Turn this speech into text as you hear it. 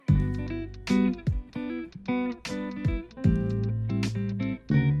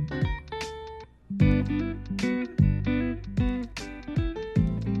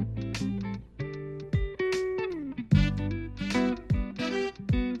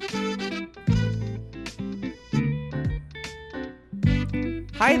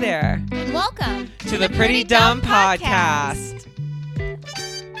Hi there. And welcome to the Pretty Dumb Podcast.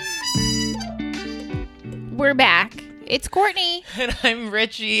 We're back. It's Courtney. And I'm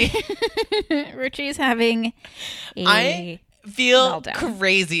Ricci. Ricci's having I feel meltdown.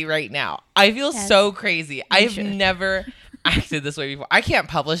 crazy right now. I feel so crazy. I've never acted this way before. I can't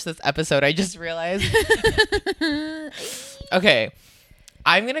publish this episode. I just realized. Okay.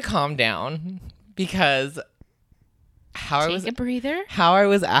 I'm going to calm down because how I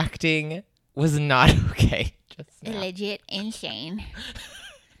was acting was not okay just now. Legit insane.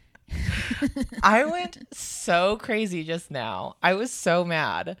 I went so crazy just now. I was so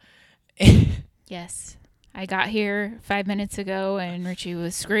mad. Yes. I got here 5 minutes ago and Ricci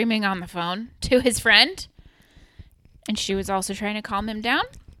was screaming on the phone to his friend. And she was also trying to calm him down.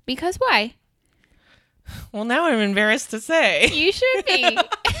 Because why? Well, now I'm embarrassed to say. You should be.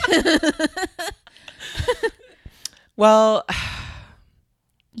 Well,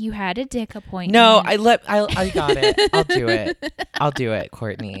 you had a dick appointment. no, I got it. I'll do it,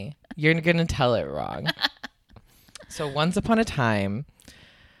 Courtney. You're going to tell it wrong. So once upon a time,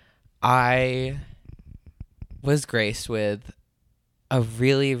 I was graced with a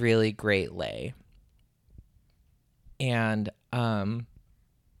really, really great lay. And I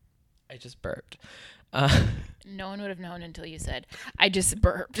just burped. No one would have known until you said, I just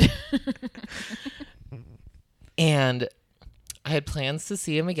burped. And I had plans to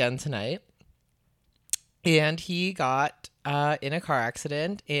see him again tonight. And he got in a car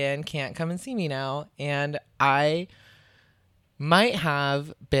accident and can't come and see me now. And I might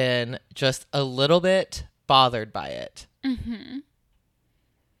have been just a little bit bothered by it. Mm-hmm.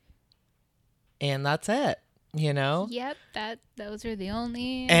 And that's it, you know? Yep, those are the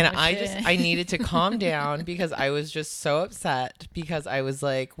only And I needed to calm down because I was just so upset because I was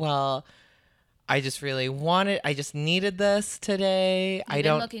like, well, I just needed this today. I've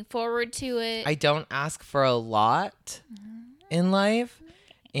been looking forward to it. I don't ask for a lot in life.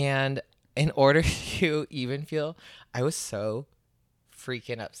 And in order to even feel, I was so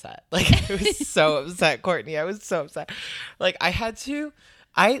freaking upset. Like, I was so upset, Courtney. I was so upset. Like, I had to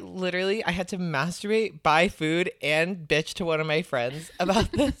masturbate, buy food, and bitch to one of my friends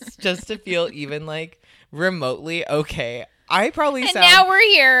about this just to feel even, like, remotely okay. Now we're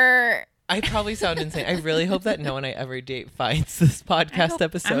here. I probably sound insane. I really hope that no one I ever date finds this podcast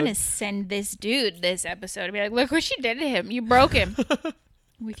episode. I'm going to send this dude this episode and be like, look what she did to him. You broke him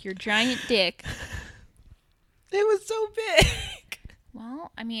with your giant dick. It was so big.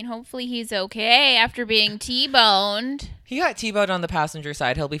 Well, I mean, hopefully he's okay after being T-boned. He got T-boned on the passenger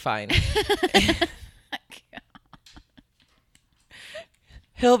side. He'll be fine.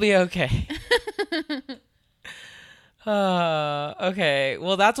 He'll be okay. Okay.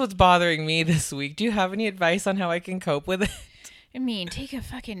 Well, that's what's bothering me this week. Do you have any advice on how I can cope with it? I mean, take a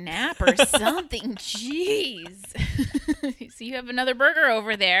fucking nap or something. Jeez. So you have another burger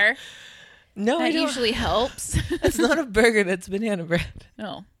over there. No, that usually helps. It's not a burger. That's banana bread.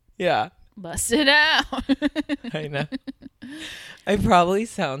 Oh. Yeah. Bust it out. I know. I probably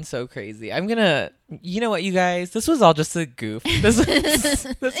sound so crazy. You know what, you guys? This was all just a goof. This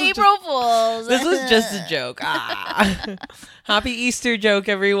was April Fools. This was just a joke. Happy Easter joke,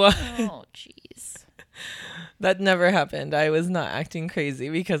 everyone. Oh, jeez. That never happened. I was not acting crazy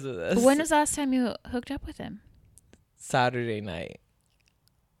because of this. When was the last time you hooked up with him? Saturday night.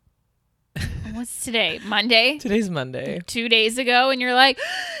 What's today? Monday? Today's Monday. 2 days ago, and you're like,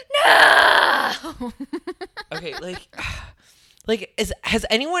 no! Okay, has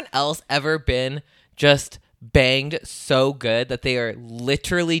anyone else ever been just banged so good that they are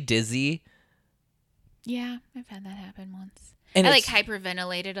literally dizzy? Yeah, I've had that happen once. And I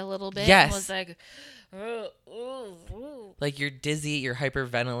hyperventilated a little bit. Yes. And was like, ooh. Like, you're dizzy, you're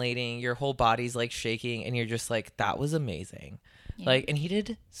hyperventilating, your whole body's like shaking, and you're just like, that was amazing. Yeah. Like, and he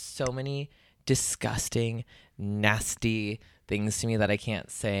did so many disgusting, nasty things to me that I can't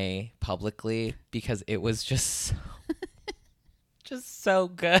say publicly because it was just so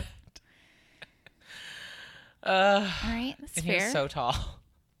good. All right, that's and fair. He was so tall.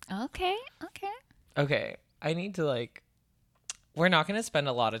 Okay. I need to we're not going to spend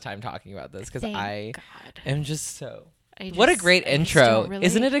a lot of time talking about this because I am just so. What a great intro.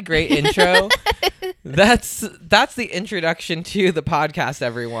 Isn't it a great intro? That's the introduction to the podcast,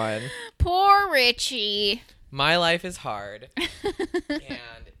 everyone. Poor Ricci. My life is hard.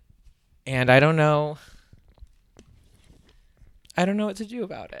 and I don't know what to do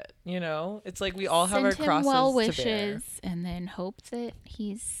about it. You know, it's like we all have our crosses Send him well wishes to bear. and then hope that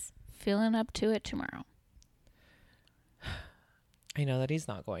he's feeling up to it tomorrow. I know that he's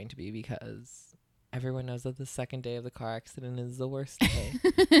not going to be because Everyone knows that the second day of the car accident is the worst day.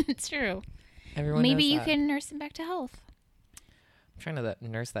 It's true. Everyone Maybe knows you that. can nurse him back to health. I'm trying to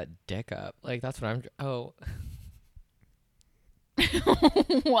nurse that dick up. Like, that's what I'm... Oh.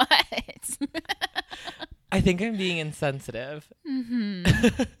 What? I think I'm being insensitive.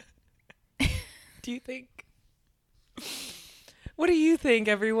 Mm-hmm. Do you think... What do you think,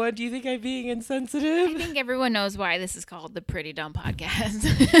 everyone? Do you think I'm being insensitive? I think everyone knows why this is called the Pretty Dumb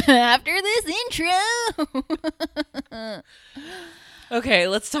Podcast. After this intro. Okay,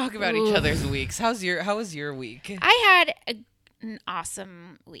 let's talk about each Ooh. other's weeks. How was your week? I had an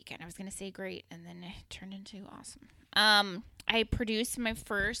awesome weekend. I was going to say great, and then it turned into awesome. I produced my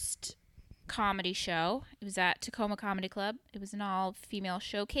first comedy show. It was at Tacoma Comedy Club. It was an all-female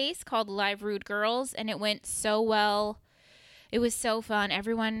showcase called Live Rude Girls, and it went so well. It was so fun.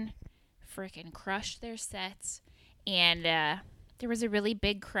 Everyone freaking crushed their sets, and there was a really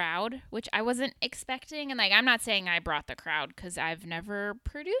big crowd, which I wasn't expecting. And like, I'm not saying I brought the crowd because I've never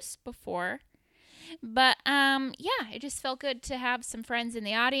produced before, but yeah, it just felt good to have some friends in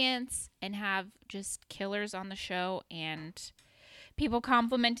the audience and have just killers on the show. And people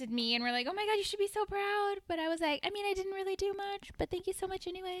complimented me and were like, "Oh my God, you should be so proud." But I was like, I mean, I didn't really do much, but thank you so much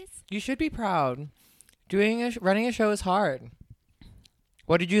anyways. You should be proud. Running a show is hard.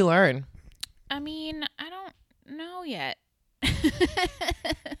 What did you learn? I mean, I don't know yet.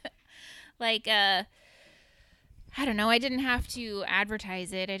 Like, I don't know. I didn't have to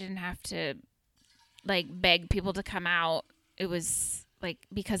advertise it. I didn't have to, like, beg people to come out. It was, like,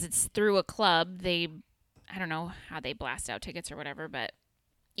 because it's through a club, I don't know how they blast out tickets or whatever, but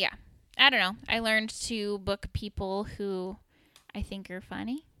yeah. I don't know. I learned to book people who I think are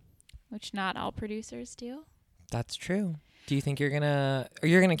funny, which not all producers do. That's true. Do you think you're going to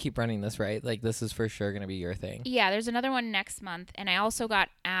keep running this, right? Like, this is for sure going to be your thing. Yeah, there's another one next month, and I also got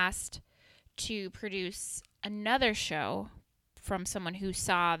asked to produce another show from someone who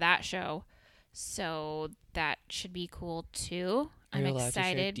saw that show, so that should be cool too. I'm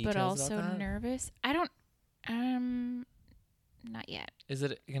excited, but also nervous. I don't, not yet. Is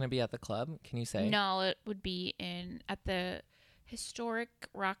it going to be at the club? Can you say? No, it would be at the historic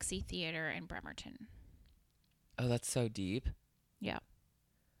Roxy Theater in Bremerton. Oh, that's so deep. Yeah.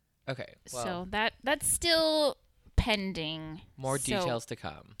 Okay. Well, So that's still pending. More details to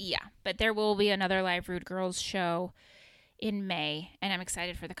come. Yeah, but there will be another Live Rude Girls show in May, and I'm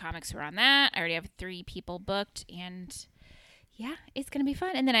excited for the comics who are on that. I already have 3 people booked, and yeah, it's going to be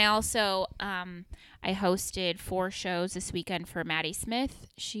fun. And then I also I hosted 4 shows this weekend for Maddie Smith.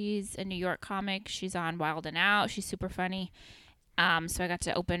 She's a New York comic. She's on Wild and Out. She's super funny. So I got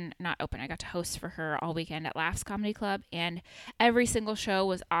to I got to host for her all weekend at Laughs Comedy Club, and every single show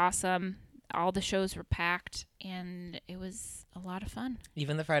was awesome. All the shows were packed, and it was a lot of fun.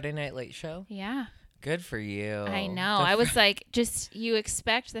 Even the Friday Night Late Show? Yeah. Good for you. I know. I was like, you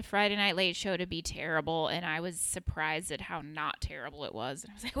expect the Friday Night Late Show to be terrible, and I was surprised at how not terrible it was.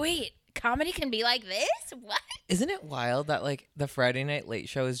 And I was like, wait, comedy can be like this? What? Isn't it wild that, like, the Friday Night Late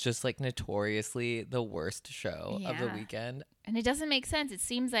Show is just, like, notoriously the worst show of the weekend? And it doesn't make sense. It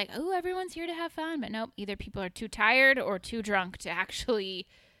seems like, oh, everyone's here to have fun. But nope, either people are too tired or too drunk to actually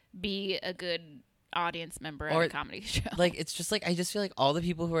be a good audience member at a comedy show. Like, it's just, like, I just feel like all the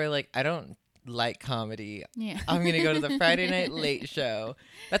people who are like, I don't like comedy. Yeah. I'm going to go to the Friday Night Late Show.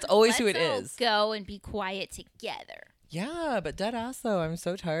 That's always who it is. Go and be quiet together. Yeah, but dead ass, though. I'm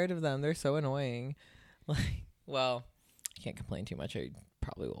so tired of them. They're so annoying. Like, well, I can't complain too much. I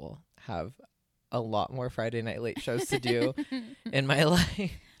probably will have a lot more Friday Night Late shows to do in my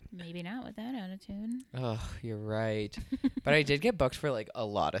life. Maybe not with that attitude. Oh, you're right. But I did get booked for, like, a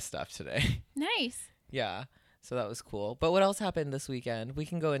lot of stuff today. Nice. Yeah. So that was cool. But what else happened this weekend? We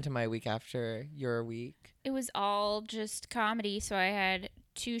can go into my week after your week. It was all just comedy. So I had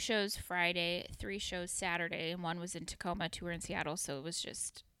 2 shows Friday, 3 shows Saturday, and 1 was in Tacoma, 2 were in Seattle. So it was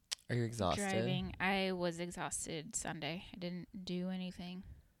just Are you exhausted? driving. I was exhausted Sunday. I didn't do anything.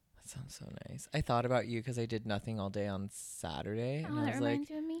 That sounds so nice. I thought about you because I did nothing all day on Saturday. Oh, And that reminds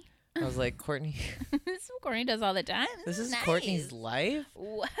you of me. I was like, Courtney. This is what Courtney does all the time. This is nice. Courtney's life?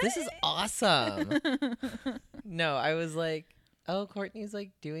 What? This is awesome. No, I was like, oh, Courtney's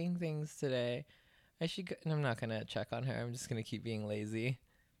like doing things today. I should go. And I'm not going to check on her. I'm just going to keep being lazy.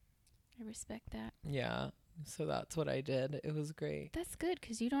 I respect that. Yeah. So that's what I did. It was great. That's good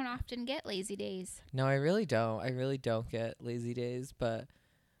because you don't often get lazy days. No, I really don't. I really don't get lazy days, but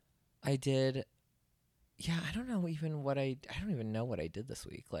I did. Yeah, I don't know even what I don't even know what I did this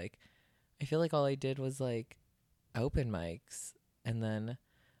week. Like, I feel like all I did was like open mics, and then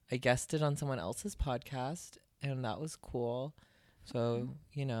I guested on someone else's podcast, and that was cool. So,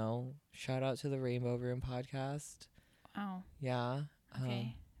 shout out to the Rainbow Room podcast. Oh. Yeah.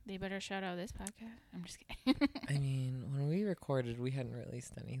 Okay. They better shout out this podcast. I'm just kidding. I mean, when we recorded, we hadn't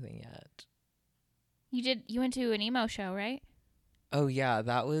released anything yet. You went to an emo show, right? Oh, yeah.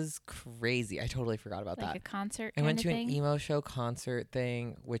 That was crazy. I totally forgot about that. Like a concert I went to thing? an emo show concert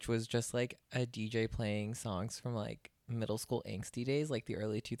thing, which was just like a DJ playing songs from like middle school angsty days, like the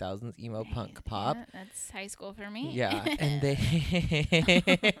early 2000s emo punk pop. Yeah, that's high school for me. Yeah. And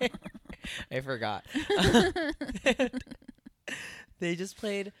they... I forgot. They just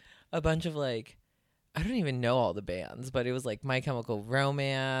played a bunch of like... I don't even know all the bands, but it was like My Chemical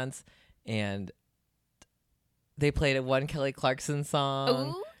Romance, and they played a one Kelly Clarkson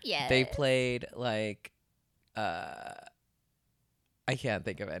song. Oh, yeah. They played like I can't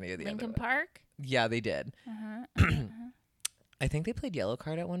think of any of the Linkin other Park? Yeah, they did. I think they played Yellow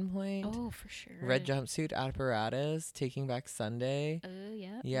Card at one point. Oh, for sure. Red Jumpsuit Apparatus, Taking Back Sunday. Oh,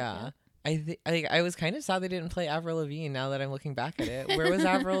 yeah. Yeah. I was kind of sad they didn't play Avril Lavigne now that I'm looking back at it. Where was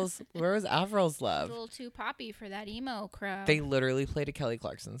Avril's It's love? a little too poppy for that emo crowd. They literally played a Kelly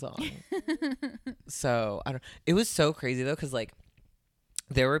Clarkson song. So, it was so crazy though, cuz like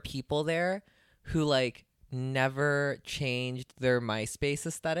there were people there who like never changed their MySpace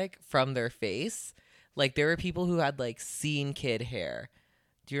aesthetic from their face. Like there were people who had like scene kid hair.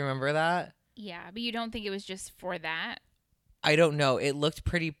 Do you remember that? Yeah, but you don't think it was just for that? I don't know. It looked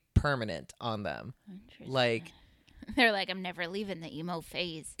pretty permanent on them. Interesting. Like they're like, I'm never leaving the emo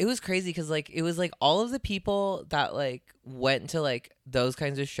phase. it was crazy because like it was like all of the people that like went to like those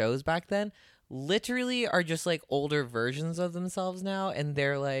kinds of shows back then literally are just like older versions of themselves now, and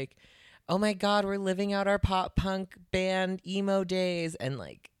they're like, oh my god, we're living out our pop punk band emo days, and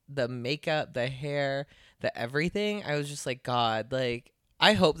like the makeup, the hair, the everything. I was just like, God, like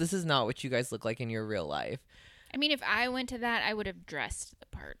I hope this is not what you guys look like in your real life. I mean, if I went to that, I would have dressed the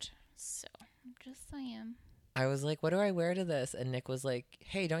part. So, I'm just saying. I was like, what do I wear to this? And Nick was like,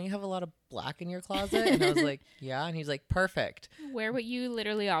 hey, don't you have a lot of black in your closet? And I was like, yeah. And he's like, perfect. Wear what you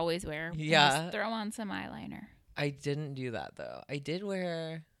literally always wear. Yeah. Just throw on some eyeliner. I didn't do that, though. I did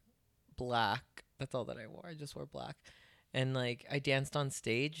wear black. That's all that I wore. I just wore black. And, like, I danced on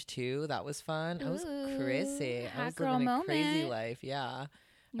stage, too. That was fun. I was crazy. I was living a crazy life. Yeah.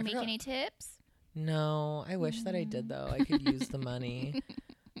 You make any tips? No. I wish that I did, though. I could use the money.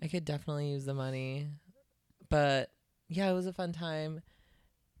 I could definitely use the money. But, yeah, it was a fun time.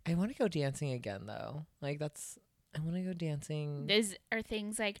 I want to go dancing again, though. Like, I want to go dancing. Are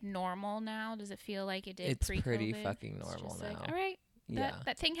things, like, normal now? Does it feel like it did It's pre-COVID? pretty fucking normal now. Like, all right. Yeah.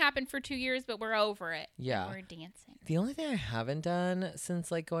 That thing happened for 2 years, but we're over it. Yeah. And we're dancing. The only thing I haven't done since,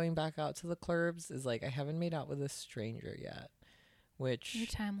 like, going back out to the clubs is, like, I haven't made out with a stranger yet. Which... Your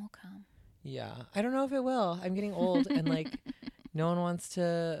time will come. Yeah. I don't know if it will. I'm getting old and, like... No one wants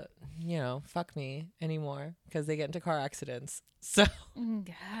to, fuck me anymore because they get into car accidents. So,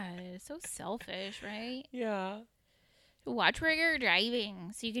 God, it's so selfish, right? Yeah. Watch where you're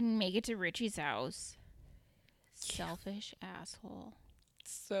driving so you can make it to Richie's house. Selfish asshole.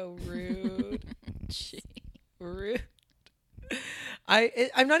 So rude. Rude.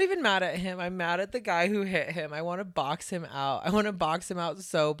 I'm not even mad at him. I'm mad at the guy who hit him. I want to box him out. I want to box him out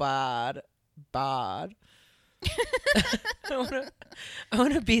so bad. I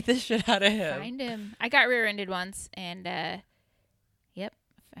want to beat the shit out of him. Find him. I got rear-ended once, and yep,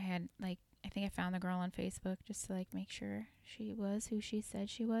 I think I found the girl on Facebook just to like make sure she was who she said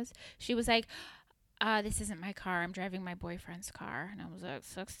she was. She was like, this isn't my car. I'm driving my boyfriend's car. And I was like,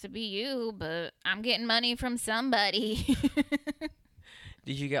 sucks to be you, but I'm getting money from somebody.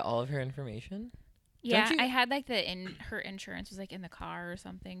 Did you get all of her information? Yeah, I had like her insurance was like in the car or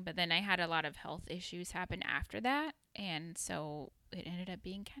something, but then I had a lot of health issues happen after that, and so it ended up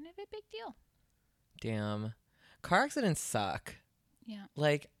being kind of a big deal. Damn. Car accidents suck. Yeah.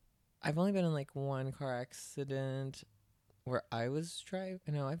 Like, I've only been in like one car accident where I was driving.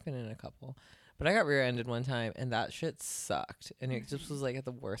 No, I've been in a couple. But I got rear-ended one time, and that shit sucked. And it just was like at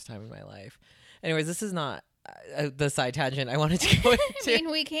the worst time in my life. Anyways, this is not the side tangent I wanted to go into. I mean,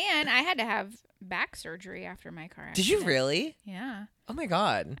 we can. I had to have back surgery after my car accident. Did you really? Yeah. Oh my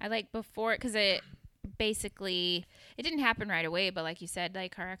God. I like before, because it basically, it didn't happen right away, but like you said,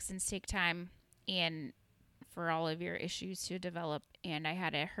 like car accidents take time and for all of your issues to develop. And I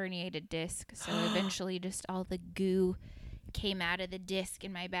had a herniated disc, so eventually just all the goo came out of the disc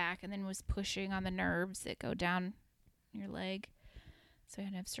in my back and then was pushing on the nerves that go down your leg. So I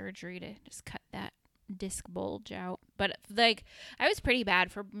had to have surgery to just cut that disc bulge out. But like, I was pretty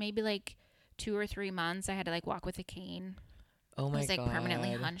bad for maybe like 2 or 3 months. I had to like walk with a cane. Oh I my was like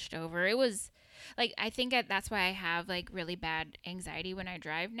permanently God. hunched over. It was like, I think that's why I have like really bad anxiety when I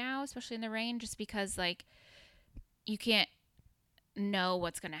drive now, especially in the rain, just because like you can't know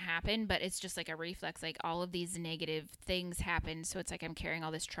what's going to happen, but it's just like a reflex. Like all of these negative things happen. So it's like I'm carrying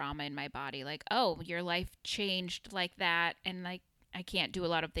all this trauma in my body. Like, oh, your life changed like that. And like, I can't do a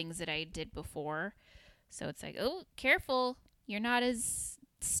lot of things that I did before. So it's like, oh, careful. You're not as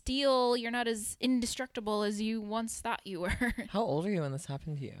steel. You're not as indestructible as you once thought you were. How old are you when this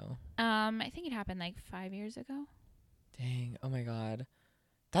happened to you? I think it happened like 5 years ago. Dang. Oh my God.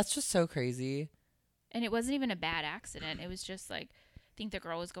 That's just so crazy. And it wasn't even a bad accident. It was just like, I think the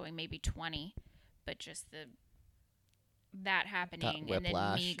girl was going maybe 20, but just that happening and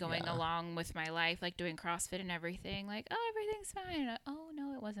then me going along with my life, like doing CrossFit and everything, like, oh, everything's fine. Oh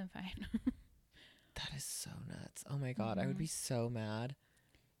no, it wasn't fine. That is so nuts. Oh my God. I would be so mad.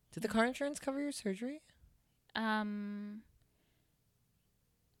 Did the car insurance cover your surgery?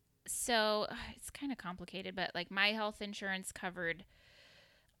 So it's kind of complicated, but like my health insurance covered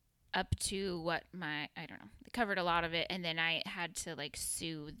up to what I don't know. They covered a lot of it, and then I had to like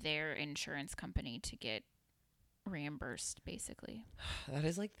sue their insurance company to get reimbursed, basically. That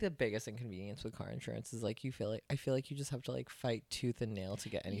is like the biggest inconvenience with car insurance is like I feel like you just have to like fight tooth and nail to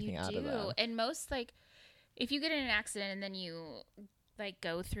get anything out of them. And most, like, if you get in an accident and then you like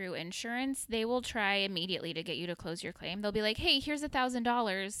go through insurance, they will try immediately to get you to close your claim. They'll be like, hey, here's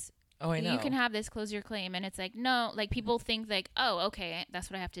 $1,000. Oh, I know. You can have this, close your claim. And it's like, no, like people think like, oh, okay,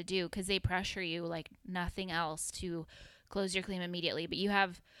 that's what I have to do, because they pressure you like nothing else to close your claim immediately. But you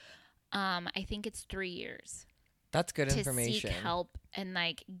have, I think it's 3 years. That's good to information. Seek help and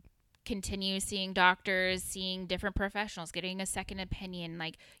like continue seeing doctors, seeing different professionals, getting a second opinion.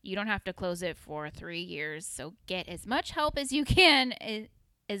 Like you don't have to close it for 3 years. So get as much help as you can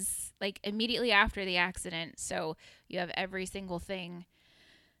is like immediately after the accident. So you have every single thing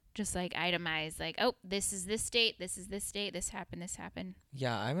just like itemized, like, oh, this is this date, this is this date, this happened.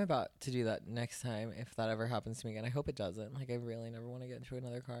 Yeah, I'm about to do that next time if that ever happens to me again. I hope it doesn't. Like, I really never want to get into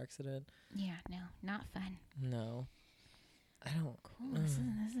another car accident. Yeah, no, not fun. No. I don't. Cool. This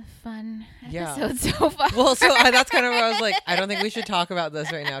is a fun yeah. episode so far. Well, so that's kind of where I was like, I don't think we should talk about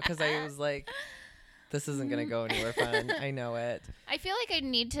this right now, because I was like, this isn't going to go anywhere fun. I know it. I feel like I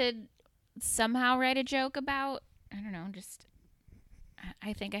need to somehow write a joke about, I don't know, just...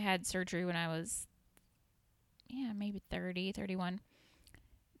 I think I had surgery when I was, maybe 30, 31.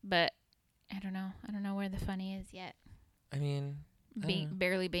 But I don't know. I don't know where the funny is yet. I mean,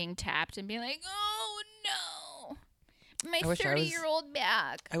 barely being tapped and being like, oh no, my 30-year-old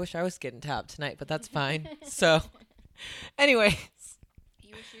back. I wish I was getting tapped tonight, but that's fine. So, anyways.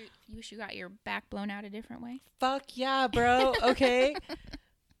 You wish you got your back blown out a different way? Fuck yeah, bro. Okay.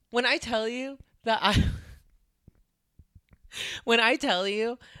 When I tell you that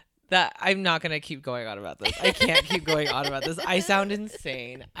I'm not going to keep going on about this. I can't keep going on about this. I sound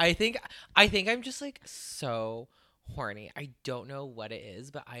insane. I think I'm just like so horny. I don't know what it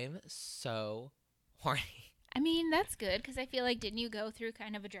is, but I am so horny. I mean, that's good, because I feel like, didn't you go through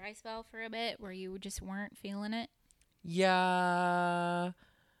kind of a dry spell for a bit where you just weren't feeling it? Yeah.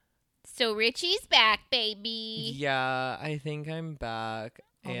 So Richie's back, baby. Yeah, I think I'm back.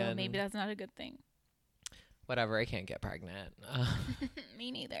 Although maybe that's not a good thing. Whatever, I can't get pregnant.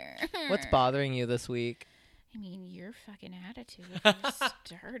 Me neither. What's bothering you this week? I mean, your fucking attitude for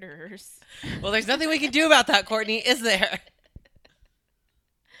starters. Well, there's nothing we can do about that, Courtney, is there?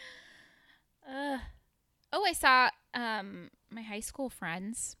 I saw my high school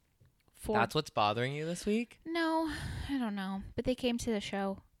friends. That's what's bothering you this week? No, I don't know. But they came to the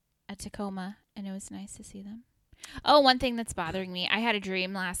show at Tacoma, and it was nice to see them. Oh, one thing that's bothering me. I had a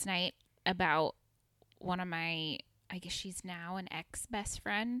dream last night about one of my, I guess she's now an ex-best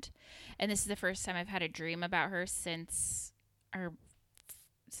friend. And this is the first time I've had a dream about her since our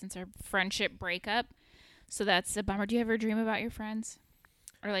friendship breakup. So that's a bummer. Do you ever dream about your friends?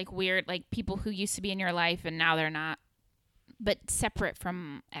 Or like weird, like people who used to be in your life and now they're not, but separate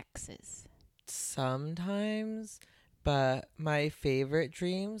from exes? Sometimes, but my favorite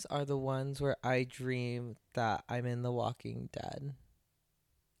dreams are the ones where I dream that I'm in The Walking Dead.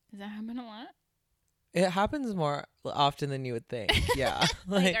 Does that happen a lot? It happens more often than you would think. Yeah.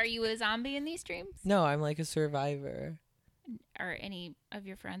 Like, are you a zombie in these dreams? No, I'm like a survivor. Are any of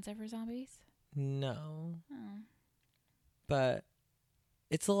your friends ever zombies? No. Oh. But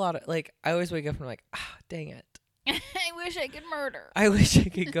it's a lot of, like, I always wake up and I'm like, dang it. I wish I could murder. I wish I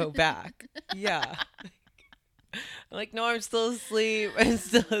could go back. Yeah. I'm like, no, I'm still asleep. I'm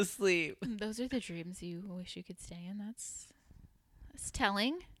still asleep. Those are the dreams you wish you could stay in. That's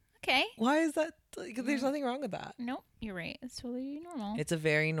telling. Okay. Why is that? Like, there's nothing wrong with that. Nope, you're right. It's totally normal. It's a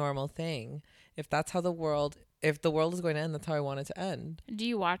very normal thing. If that's how if the world is going to end, that's how I want it to end. Do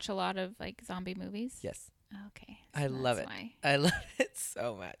you watch a lot of like zombie movies? Yes. Okay. I love it. Why. I love it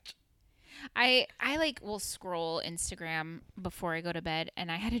so much. I like will scroll Instagram before I go to bed,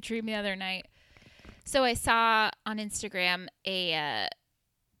 and I had a dream the other night. So I saw on Instagram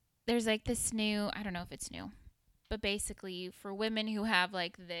there's like this new, I don't know if it's new, but basically for women who have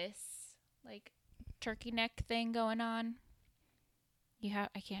like this like turkey neck thing going on,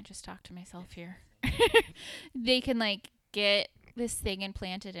 I can't just talk to myself here. They can like get this thing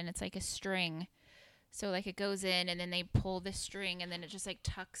implanted, and it's like a string. So like it goes in, and then they pull the string, and then it just like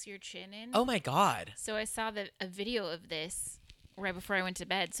tucks your chin in. Oh my God. So I saw a video of this right before I went to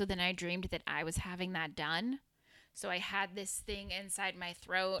bed. So then I dreamed that I was having that done. So I had this thing inside my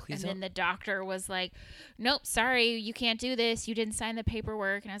throat. Please and then the doctor was like, nope, sorry, you can't do this. You didn't sign the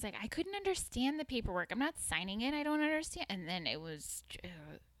paperwork. And I was like, I couldn't understand the paperwork. I'm not signing it. I don't understand. And then it was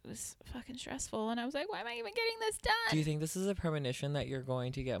fucking stressful. And I was like, why am I even getting this done? Do you think this is a premonition that you're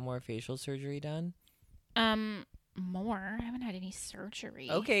going to get more facial surgery done? More. I haven't had any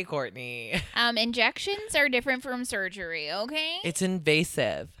surgery. Okay, Courtney. Injections are different from surgery, okay? It's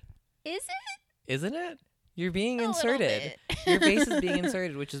invasive. Is it? Isn't it? You're being A inserted. Your face is being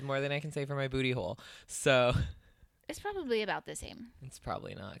inserted, which is more than I can say for my booty hole. So It's probably about the same. it's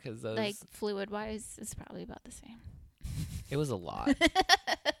probably not, because those. Like fluid-wise, it's probably about the same. It was a lot.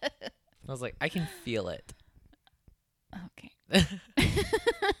 I was like, I can feel it. Okay.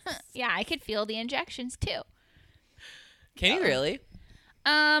 Yeah, I could feel the injections too. Can you really?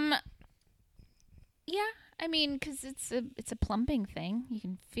 Yeah. I mean, because it's a plumping thing. You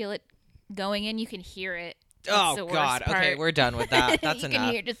can feel it going in. You can hear it. That's the Oh worst God. part. Okay, we're done with that. That's you enough.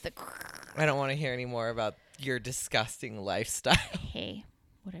 can hear just the. I don't want to hear any more about your disgusting lifestyle. Hey,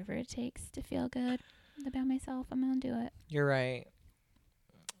 whatever it takes to feel good about myself, I'm gonna do it. You're right.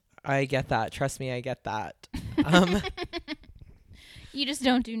 I get that. Trust me, I get that. You just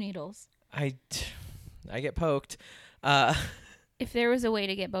don't do needles. I get poked. If there was a way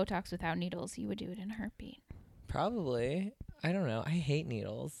to get Botox without needles, you would do it in a heartbeat. Probably. I don't know. I hate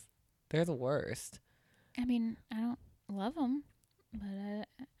needles. They're the worst. I mean, I don't love them, but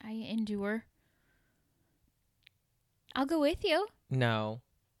I endure. I'll go with you. No.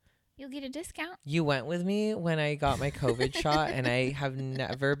 You'll get a discount. You went with me when I got my COVID shot, and I have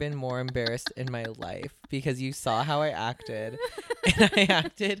never been more embarrassed in my life because you saw how I acted, and I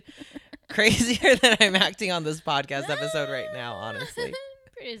acted crazier than I'm acting on this podcast episode right now, honestly.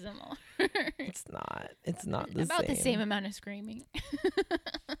 Pretty similar. It's not. It's not the About same. the same amount of screaming.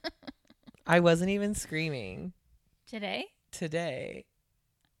 I wasn't even screaming Today?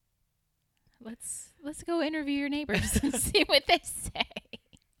 Let's go interview your neighbors and see what they say.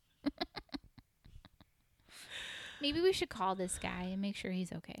 Maybe we should call this guy and make sure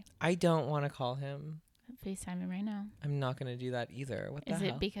he's okay. I don't want to call him. FaceTime him right now. I'm not going to do that either. What the hell? Is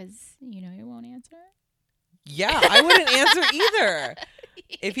it because you know you won't answer? Yeah, I wouldn't answer either.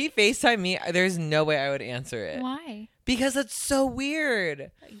 If he FaceTime me, there's no way I would answer it. Why? Because it's so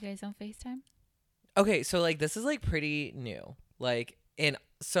weird. You guys don't FaceTime? Okay, so like this is like pretty new. Like, and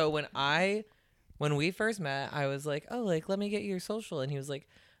so when we first met, I was like, oh, like let me get your social, and he was like,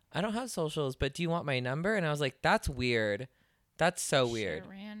 I don't have socials, but do you want my number? And I was like, that's weird. That's so weird.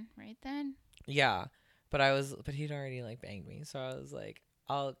 Sure ran right then. Yeah, but he'd already like banged me, so I was like,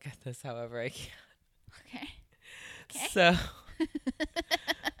 I'll get this however I can. Okay.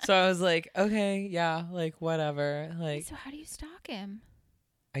 So I was like, okay, yeah, like whatever. Like, so how do you stalk him?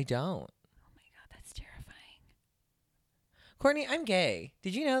 I don't. Oh my God, that's terrifying. Courtney, I'm gay.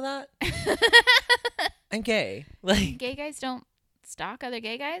 Did you know that? I'm gay. Like, gay guys don't stalk other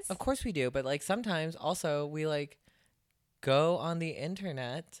gay guys? of course we do, but like sometimes also we like go on the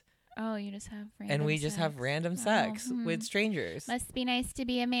internet. Oh, you just have random and we sex. just have random sex with strangers. Must be nice to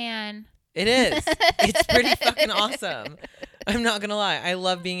be a man. It is. It's pretty fucking awesome. I'm not gonna lie. I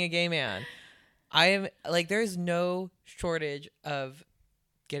love being a gay man. I am like, there's no shortage of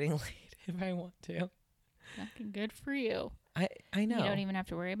getting laid if I want to. Fucking good for you. I know. You don't even have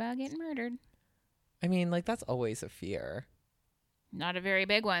to worry about getting murdered. I mean, like that's always a fear. Not a very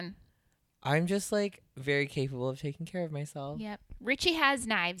big one. I'm just like very capable of taking care of myself. Yep. Ricci has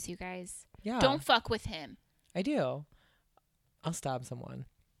knives, you guys. Yeah. Don't fuck with him. I do. I'll stab someone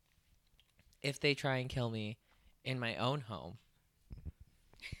if they try and kill me in my own home.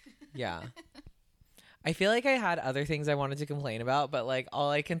 Yeah. I feel like I had other things I wanted to complain about, but like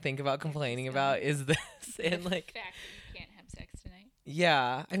all I can think about complaining about is this. And like, the fact that you can't have sex tonight.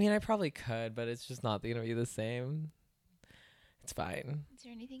 Yeah. I mean, I probably could, but it's just not going to be the same. It's fine. Is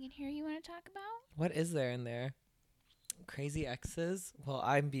there anything in here you want to talk about? What is there in there? Crazy exes? Well,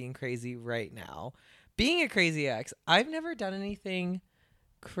 I'm being crazy right now. Being a crazy ex, I've never done anything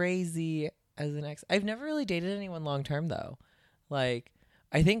crazy as an ex. I've never really dated anyone long term, though. Like,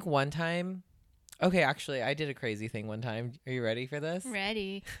 I think one time. Okay, actually, I did a crazy thing one time. Are you ready for this?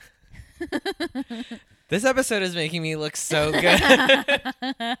 Ready. This episode is making me look so good.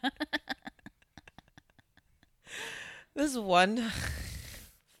 This one.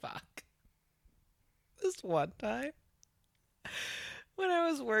 Fuck. This one time. When I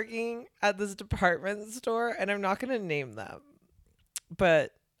was working at this department store, and I'm not going to name them,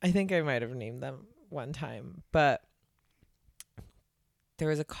 but I think I might have named them one time. But there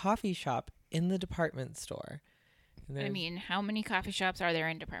was a coffee shop in the department store. I mean, how many coffee shops are there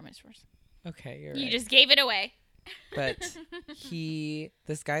in department stores? Okay, you're You right. just gave it away. But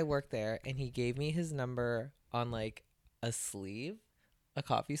this guy worked there, and he gave me his number on like a sleeve, a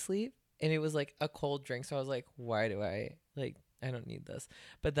coffee sleeve, and it was like a cold drink. So I was like, why do I I don't need this.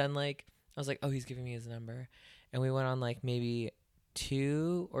 But then like I was like, oh, he's giving me his number, and we went on like maybe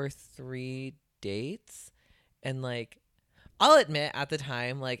 2 or 3 dates, and like I'll admit at the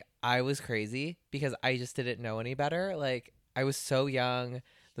time like I was crazy because I just didn't know any better. Like I was so young.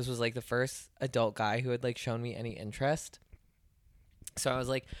 This was like the first adult guy who had like shown me any interest. So I was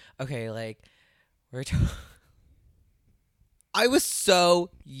like, okay, like I was so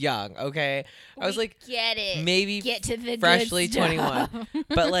young, okay? I was like, get it. maybe Get to the freshly good stuff. 21.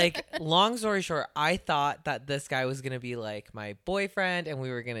 But like, long story short, I thought that this guy was going to be like my boyfriend and we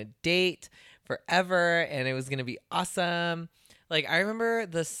were going to date forever and it was going to be awesome. Like, I remember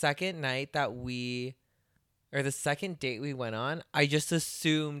the second date we went on, I just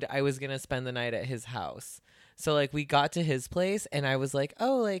assumed I was going to spend the night at his house. So like, we got to his place and I was like,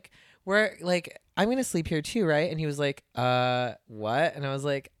 oh, like, we're like, I'm going to sleep here too, right? And he was like, what? And I was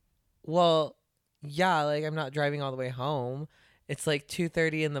like, well, yeah, like I'm not driving all the way home. It's like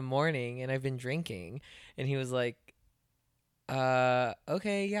 2:30 in the morning and I've been drinking. And he was like,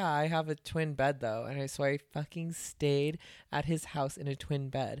 okay, yeah, I have a twin bed though. And so I fucking stayed at his house in a twin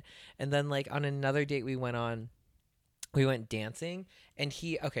bed. And then like on another date we went dancing and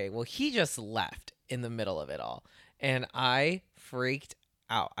he just left in the middle of it all. And I freaked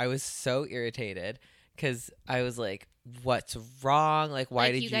out. I was so irritated because I was like, what's wrong? Like,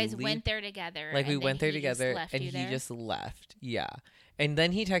 why did you guys leave? went there together? Like, we went there together and he just left. Yeah. And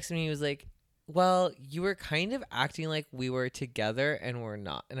then he texted me. He was like, well, you were kind of acting like we were together and we're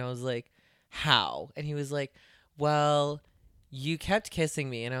not. And I was like, how? And he was like, well, you kept kissing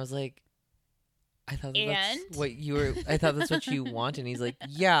me. And I was like, I thought that's what you were. I thought that's what you want. And he's like,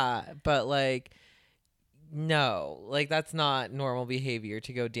 yeah, but like, no, like that's not normal behavior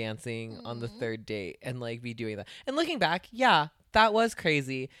to go dancing on the third date and like be doing that. And looking back, yeah, that was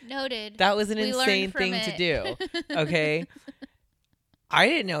crazy. Noted. That was an insane thing to do. Okay. I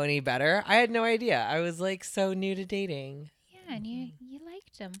didn't know any better. I had no idea. I was like so new to dating. Yeah, and you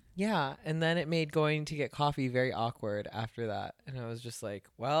liked him. Yeah, and then it made going to get coffee very awkward after that. And I was just like,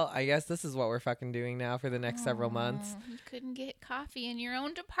 well, I guess this is what we're fucking doing now for the next several months. You couldn't get coffee in your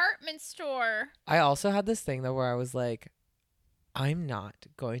own department store. I also had this thing though where I was like, I'm not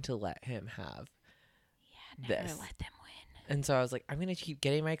going to let him have never this. let them win. And so I was like, I'm going to keep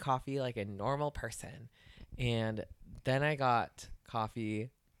getting my coffee like a normal person. And then I got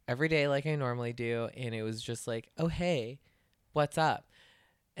coffee every day like I normally do. And it was just like, oh, hey, what's up?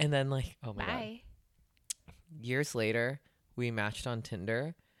 And then like, oh my God. Years later, we matched on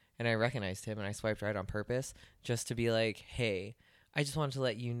Tinder and I recognized him and I swiped right on purpose just to be like, hey, I just wanted to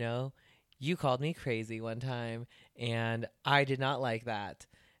let you know you called me crazy one time and I did not like that.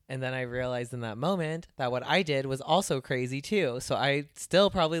 And then I realized in that moment that what I did was also crazy too. So I still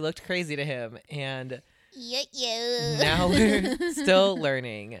probably looked crazy to him. And now we're still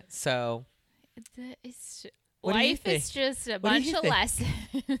learning. So life is just a bunch of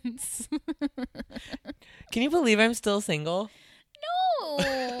lessons. Can you believe I'm still single?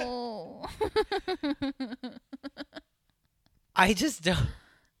 No. I just don't.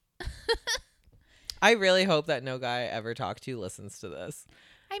 I really hope that no guy I ever talked to listens to this.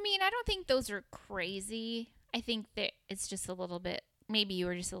 I mean, I don't think those are crazy. I think that it's just a little bit, maybe you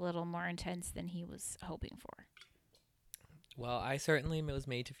were just a little more intense than he was hoping for. Well, I certainly was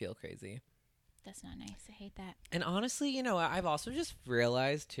made to feel crazy. That's not nice. I hate that. And honestly, you know, I've also just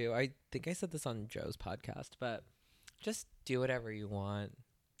realized too, I think I said this on Joe's podcast, but just do whatever you want.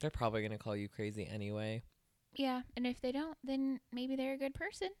 They're probably going to call you crazy anyway. Yeah. And if they don't, then maybe they're a good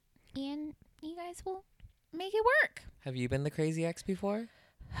person and you guys will make it work. Have you been the crazy ex before?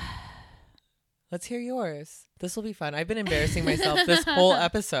 Let's hear yours. This will be fun. I've been embarrassing myself this whole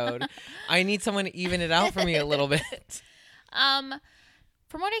episode. I need someone to even it out for me a little bit. From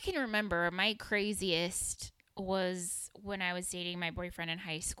what I can remember, my craziest was when I was dating my boyfriend in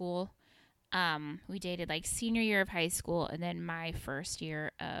high school. We dated like senior year of high school and then my first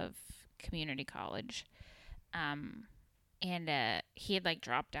year of community college. And he had like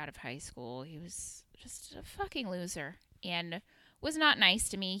dropped out of high school. He was just a fucking loser and was not nice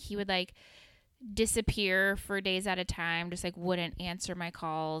to me. He would like disappear for days at a time, just like wouldn't answer my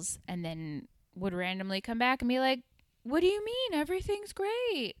calls, and then would randomly come back and be like, what do you mean? Everything's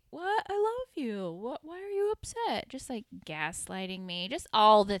great. What? I love you. What? Why are you upset? Just like gaslighting me. Just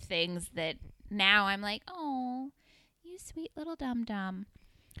all the things that now I'm like, oh, you sweet little dum-dum.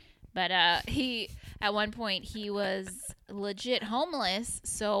 But he, at one point, he was legit homeless,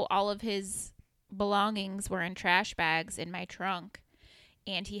 so all of his belongings were in trash bags in my trunk.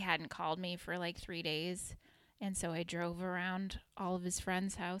 And he hadn't called me for like 3 days. And so I drove around all of his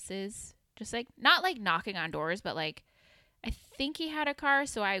friends' houses. Just like, not like knocking on doors, but like, I think he had a car.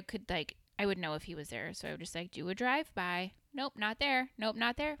 So I could like, I would know if he was there. So I would just like do a drive-by. Nope, not there. Nope,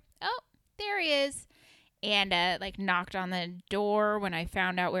 not there. Oh, there he is. And like knocked on the door when I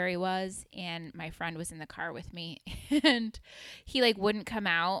found out where he was. And my friend was in the car with me. And he like wouldn't come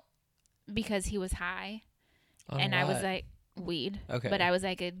out because he was high. And I was like, weed. Okay. But I was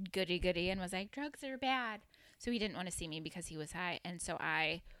like a goody and was like, drugs are bad. So he didn't want to see me because he was high. And so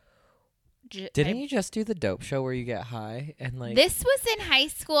Didn't you just do the dope show where you get high and like... This was in high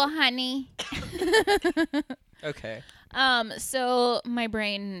school, honey. Okay. So my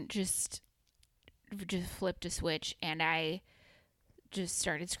brain just flipped a switch and I just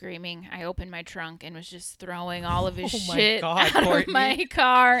started screaming. I opened my trunk and was just throwing all of his shit out Courtney. of my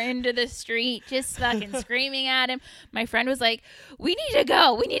car into the street, just fucking screaming at him. My friend was like, we need to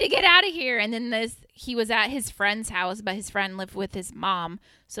go. We need to get out of here. And then he was at his friend's house, but his friend lived with his mom.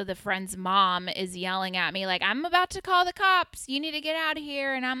 So the friend's mom is yelling at me like, I'm about to call the cops. You need to get out of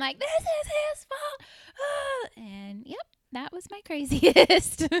here. And I'm like, this is his fault. And yep, that was my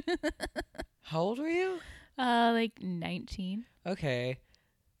craziest. How old were you? Like 19. Okay.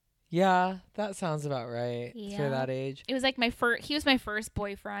 Yeah, that sounds about right Yeah. for that age. It was like he was my first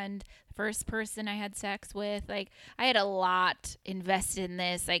boyfriend, first person I had sex with. Like I had a lot invested in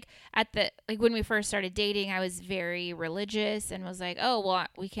this. Like when we first started dating, I was very religious and was like, oh, well,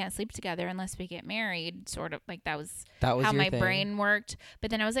 we can't sleep together unless we get married. Sort of like that was how my brain worked. But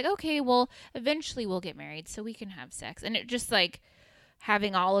then I was like, okay, well, eventually we'll get married so we can have sex. And it just like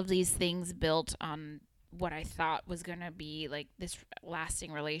having all of these things built on what I thought was going to be like this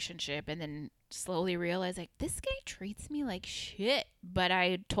lasting relationship, and then slowly realized like this guy treats me like shit. But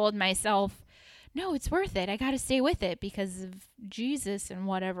I told myself, no, it's worth it. I got to stay with it because of Jesus and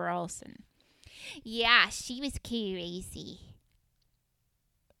whatever else. And yeah, she was crazy.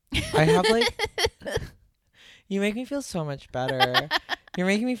 I have like, you make me feel so much better. You're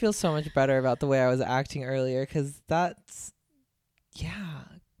making me feel so much better about the way I was acting earlier. 'Cause that's, yeah.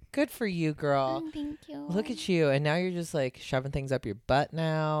 Good for you, girl. Thank you. Look at you. And now you're just like shoving things up your butt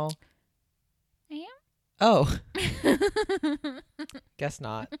now. I am? Oh. Guess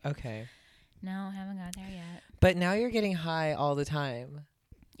not. Okay. No, I haven't got there yet. But now you're getting high all the time.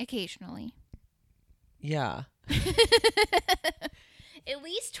 Occasionally. Yeah. At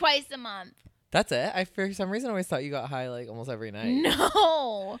least twice a month. That's it? I, for some reason, always thought you got high like almost every night.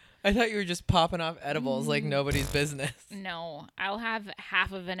 No. I thought you were just popping off edibles like nobody's business. No. I'll have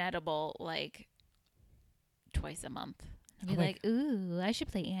half of an edible like twice a month. I'll be like, ooh, I should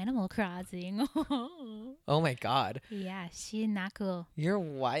play Animal Crossing. Oh my God. Yeah, she's not cool. You're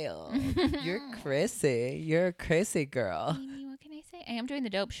wild. You're crazy. You're a crazy girl. Amy, what can I say? I am doing the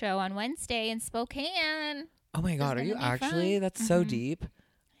dope show on Wednesday in Spokane. Oh my God. Are you actually? Fun. That's so deep.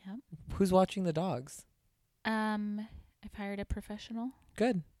 Yep. Who's watching the dogs? I've hired a professional.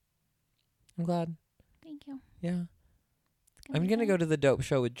 Good. I'm glad. Thank you. Yeah. I'm going to go to the dope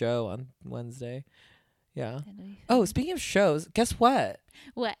show with Joe on Wednesday. Yeah. Oh, speaking of shows, guess what?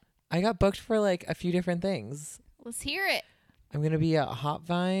 What? I got booked for like a few different things. Let's hear it. I'm going to be at Hot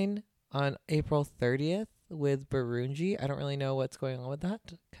Vine on April 30th with Barunji. I don't really know what's going on with that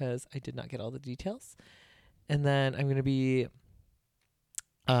because I did not get all the details. And then I'm going to be,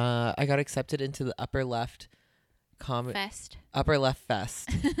 I got accepted into the Upper Left Fest. Upper Left Fest.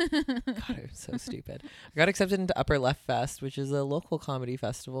 God, I'm so stupid. I got accepted into Upper Left Fest, which is a local comedy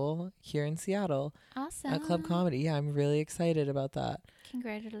festival here in Seattle. Awesome. At Club Comedy. Yeah, I'm really excited about that.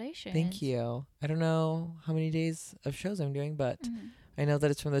 Congratulations. Thank you. I don't know how many days of shows I'm doing, but I know that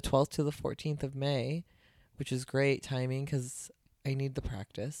it's from the 12th to the 14th of May, which is great timing because I need the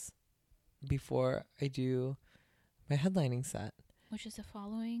practice. before I do my headlining set. Which is the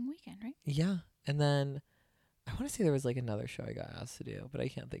following weekend, right? Yeah. And then I want to say there was like another show I got asked to do, but I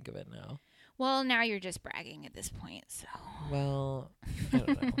can't think of it now. Well, now you're just bragging at this point, so. Well, I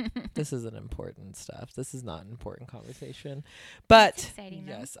don't know. This isn't important stuff. This is not an important conversation. But exciting,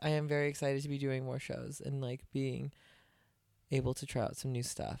 yes, I am very excited to be doing more shows and like being able to try out some new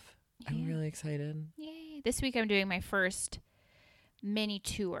stuff. Yeah. I'm really excited. Yay. This week I'm doing my first mini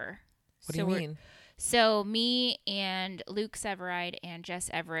tour. What do you mean? So me and Luke Severide and Jess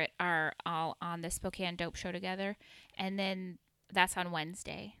Everett are all on the Spokane Dope Show together. And then that's on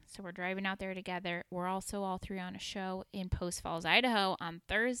Wednesday. So we're driving out there together. We're also all three on a show in Post Falls, Idaho on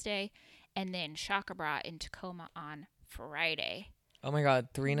Thursday. And then Shaka Bra in Tacoma on Friday. Oh my God,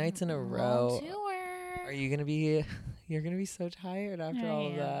 3 nights in a row. Tour. Are you going to be, you're going to be so tired after all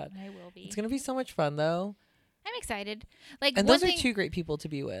of that. I will be. It's going to be so much fun though. I'm excited. Like, and those are two great people to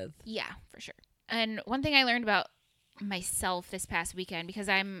be with. Yeah, for sure. And one thing I learned about myself this past weekend, because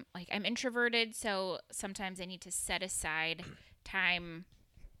I'm introverted, so sometimes I need to set aside time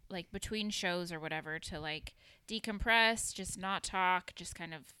like between shows or whatever to like decompress, just not talk, just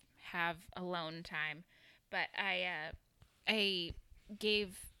kind of have alone time. But I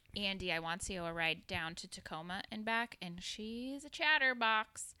gave Andy Iwancio a ride down to Tacoma and back, and she's a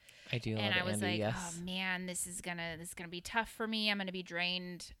chatterbox. I do love And I was Andy, like, yes. oh man, this is gonna be tough for me. I'm gonna be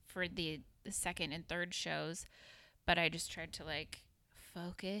drained for the second and third shows. But I just tried to like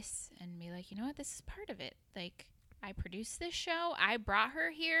focus and be like, you know what, this is part of it. Like, I produced this show. I brought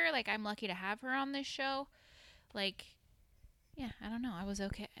her here. Like, I'm lucky to have her on this show. Like, yeah, I don't know. I was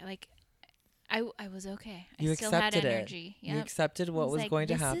okay. Like, I was okay. You still had accepted energy. it. You Yep. accepted what was like, going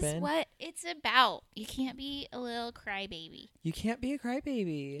to happen. This is what it's about. You can't be a little crybaby. You can't be a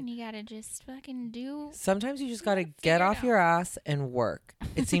crybaby. And you gotta just fucking do. Sometimes you just gotta get off your ass and work.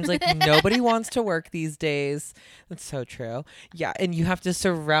 It seems like nobody wants to work these days. That's so true. Yeah, and you have to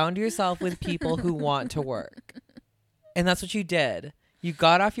surround yourself with people who want to work. And that's what you did. You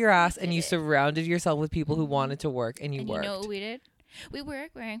got off your ass and you surrounded yourself with people who wanted to work, and you worked. You know what we did? We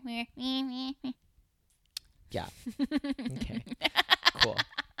work. Yeah. Okay.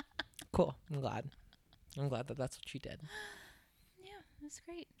 Cool. I'm glad that that's what you did. Yeah, that's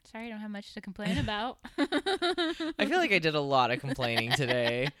great. Sorry I don't have much to complain about. I feel like I did a lot of complaining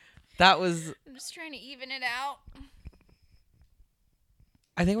today. I'm just trying to even it out.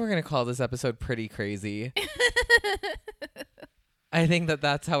 I think we're going to call this episode Pretty Crazy. I think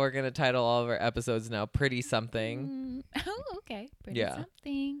that's how we're going to title all of our episodes now. Pretty something. Oh, okay. Pretty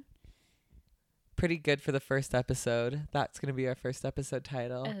something. Pretty good for the first episode. That's going to be our first episode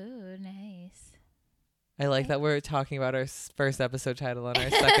title. Oh, nice. I like that we're talking about our first episode title on our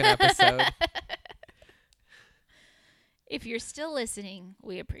second episode. If you're still listening,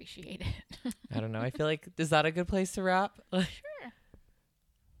 we appreciate it. I don't know. I feel like, is that a good place to wrap? Sure.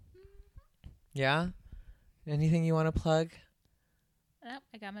 Yeah? Anything you want to plug? Oh,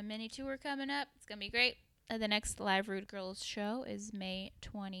 I got my mini tour coming up. It's going to be great. The next Live Rude Girls show is May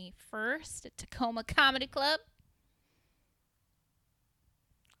 21st at Tacoma Comedy Club.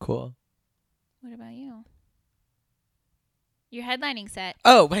 Cool. What about you? Your headlining set.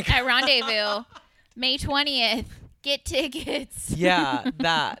 Oh, my God. At Rendezvous. May 20th. Get tickets. Yeah,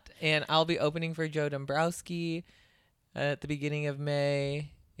 that. And I'll be opening for Joe Dombrowski at the beginning of May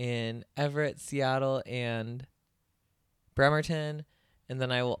in Everett, Seattle, and Bremerton. And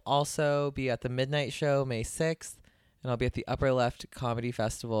then I will also be at the Midnight Show May 6th. And I'll be at the Upper Left Comedy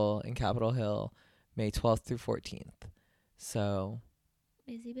Festival in Capitol Hill May 12th through 14th. So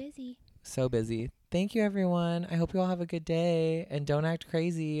busy. So busy. Thank you, everyone. I hope you all have a good day. And don't act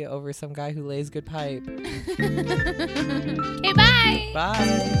crazy over some guy who lays good pipe. Okay, bye.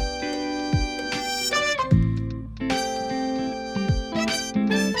 Bye.